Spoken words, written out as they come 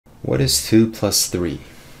What is 2 plus 3?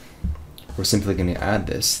 We're simply going to add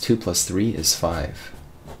this. 2 plus 3 is 5.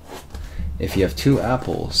 If you have 2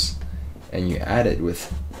 apples and you add it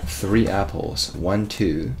with 3 apples, 1,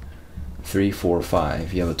 2, 3, 4,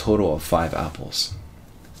 5, you have a total of 5 apples.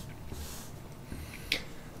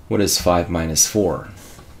 What is 5 minus 4?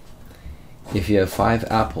 If you have 5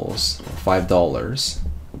 apples, $5,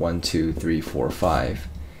 1, 2, 3, 4, 5,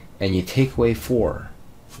 and you take away 4,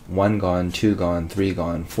 1 gone, 2 gone, 3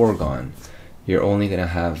 gone, 4 gone, you're only going to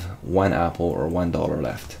have 1 apple or $1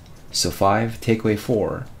 left. So 5 take away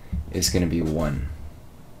 4 is going to be 1.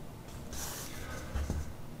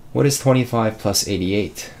 What is 25 plus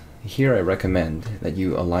 88? Here I recommend that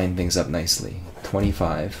you align things up nicely.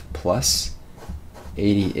 25 plus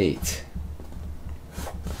 88.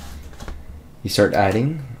 You start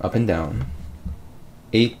adding up and down.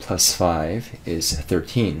 8 plus 5 is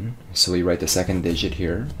 13, so we write the second digit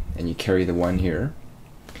here, and you carry the 1 here.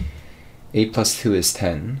 8 plus 2 is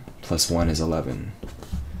 10, plus 1 is 11.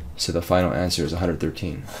 So the final answer is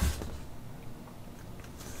 113.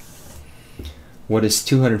 What is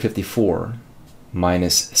 254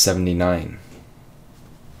 minus 79?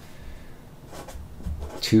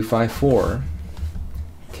 254,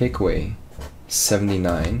 take away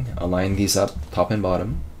 79, align these up, top and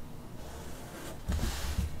bottom.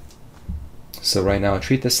 So right now,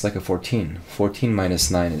 treat this like a 14. 14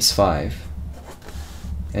 minus 9 is 5.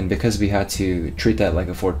 And because we had to treat that like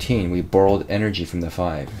a 14, we borrowed energy from the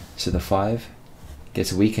 5. So the 5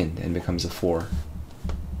 gets weakened and becomes a 4.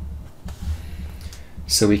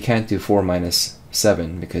 So we can't do 4 minus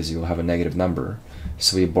 7 because you'll have a negative number.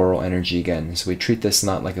 So we borrow energy again. So we treat this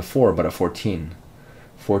not like a 4, but a 14.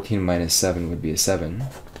 14 minus 7 would be a 7.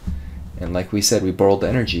 And like we said, we borrowed the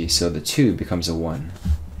energy, so the 2 becomes a 1.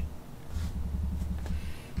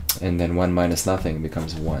 And then 1 minus nothing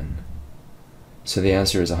becomes 1. So the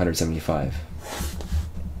answer is 175.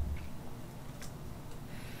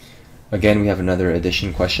 Again, we have another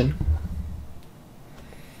addition question.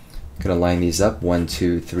 I'm going to line these up. 1,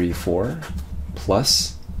 2, 3, 4,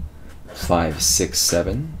 plus 5, 6,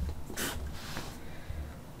 7.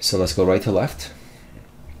 So let's go right to left.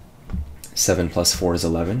 7 plus 4 is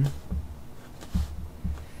 11.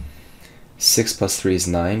 6 plus 3 is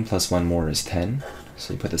 9, plus 1 more is 10.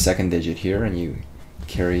 So you put the second digit here and you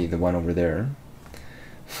carry the 1 over there.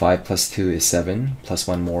 5 plus 2 is 7, plus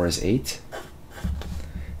 1 more is 8.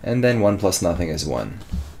 And then 1 plus nothing is 1.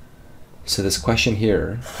 So this question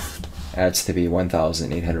here adds to be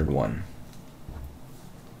 1,801.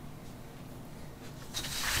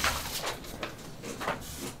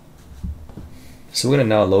 So we're going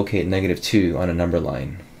to now locate negative 2 on a number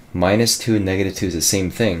line. Minus 2 and negative 2 is the same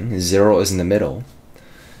thing. 0 is in the middle.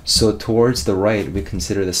 So towards the right, we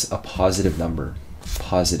consider this a positive number.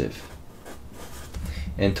 Positive.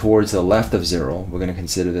 And towards the left of 0, we're going to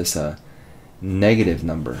consider this a negative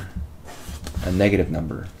number. A negative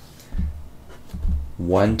number.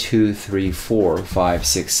 1, 2, 3, 4, 5,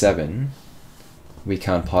 6, 7. We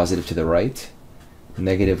count positive to the right.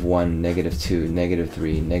 Negative 1, negative 2, negative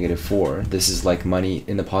 3, negative 4. This is like money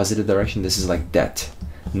in the positive direction. This is like debt.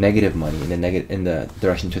 Negative money in the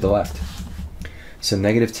direction to the left. So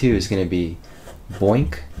negative 2 is going to be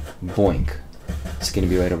boink, boink. It's going to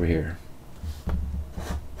be right over here.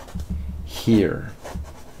 Here.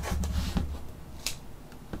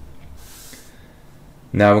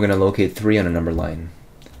 Now we're going to locate 3 on a number line.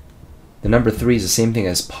 The number 3 is the same thing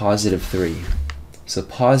as positive 3. So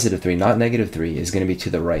positive 3, not negative 3, is going to be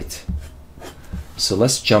to the right. So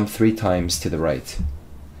let's jump 3 times to the right.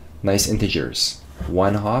 Nice integers.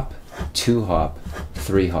 1 hop, 2 hop,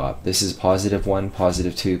 3 hop. This is positive 1,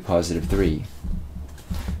 positive 2, positive 3.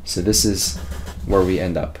 So this is where we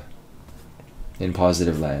end up in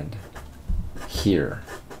positive land. Here.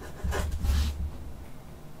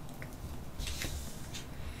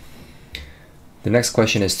 The next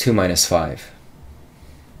question is 2 minus 5.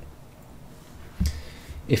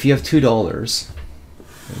 If you have $2,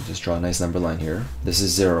 let me just draw a nice number line here. This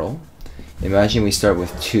is 0. Imagine we start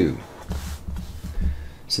with 2.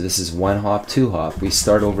 So this is 1 hop, 2 hop. We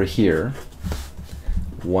start over here,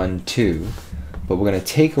 1, 2, but we're going to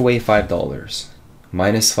take away $5,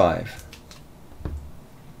 minus 5.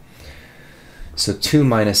 So 2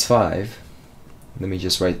 minus 5, let me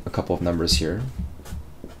just write a couple of numbers here.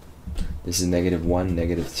 This is negative 1,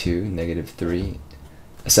 negative 2, negative 3,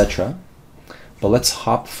 etc. But let's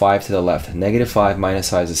hop 5 to the left. Negative 5 minus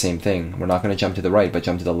 5 is the same thing. We're not going to jump to the right, but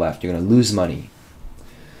jump to the left. You're going to lose money.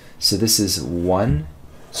 So this is 1,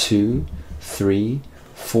 2, 3,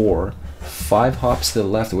 4, 5 hops to the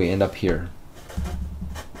left. We end up here.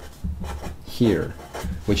 Here,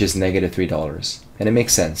 which is negative $3. And it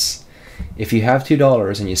makes sense. If you have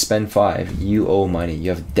 $2 and you spend $5, you owe money.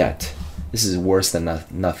 You have debt. This is worse than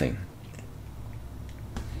nothing.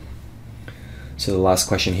 So the last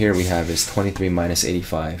question here we have is 23 minus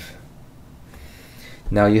 85.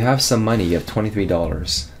 Now you have some money. You have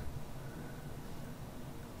 $23.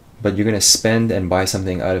 But you're going to spend and buy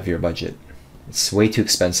something out of your budget. It's way too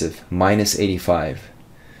expensive. Minus 85.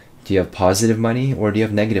 Do you have positive money or do you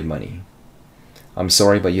have negative money? I'm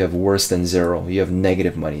sorry, but you have worse than 0. You have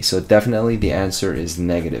negative money. So definitely the answer is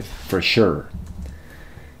negative, for sure.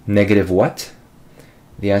 Negative what?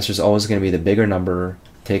 The answer is always going to be the bigger number,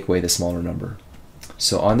 take away the smaller number.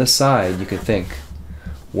 So on the side, you could think,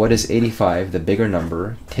 what is 85, the bigger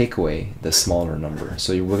number, take away the smaller number?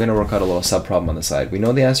 So we're going to work out a little subproblem on the side. We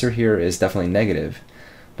know the answer here is definitely negative,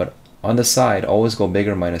 but on the side, always go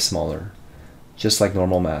bigger minus smaller, just like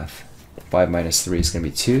normal math. 5 minus 3 is going to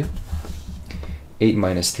be 2. 8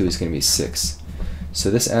 minus 2 is going to be 6.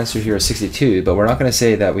 So this answer here is 62, but we're not going to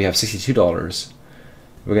say that we have $62.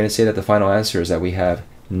 We're going to say that the final answer is that we have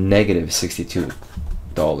negative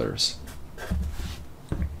 $62.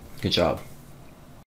 Good job.